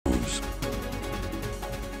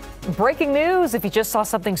Breaking news. If you just saw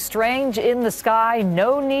something strange in the sky,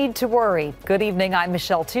 no need to worry. Good evening. I'm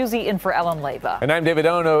Michelle Tuzzi in for Ellen Leyva. And I'm David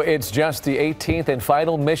Ono. It's just the 18th and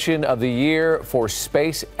final mission of the year for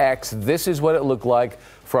SpaceX. This is what it looked like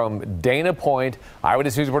from Dana Point.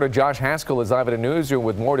 Eyewitness News reporter Josh Haskell is live at a newsroom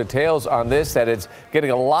with more details on this, that it's getting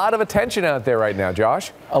a lot of attention out there right now.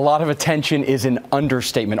 Josh? A lot of attention is an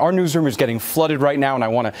understatement. Our newsroom is getting flooded right now, and I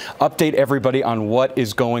want to update everybody on what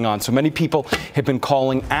is going on. So many people have been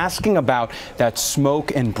calling, asking about that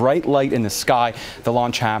smoke and bright light in the sky. The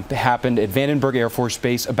launch happened at Vandenberg Air Force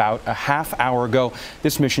Base about a half hour ago.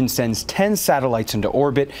 This mission sends 10 satellites into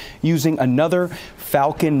orbit using another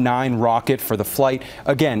Falcon 9 rocket for the flight.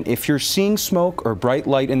 Again, if you're seeing smoke or bright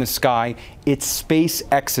light in the sky, it's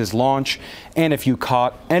SpaceX's launch. And if you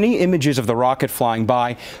caught any images of the rocket flying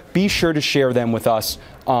by, be sure to share them with us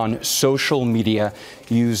on social media.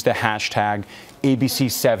 Use the hashtag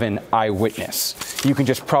ABC7 Eyewitness. You can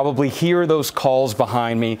just probably hear those calls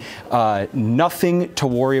behind me. Nothing to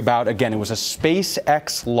worry about. Again, it was a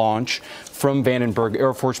SpaceX launch from Vandenberg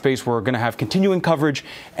Air Force Base. We're going to have continuing coverage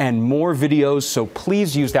and more videos, so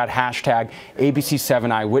please use that hashtag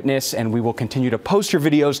ABC7 Eyewitness, and we will continue to post your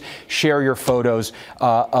videos, share your photos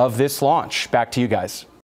of this launch. Back to you guys.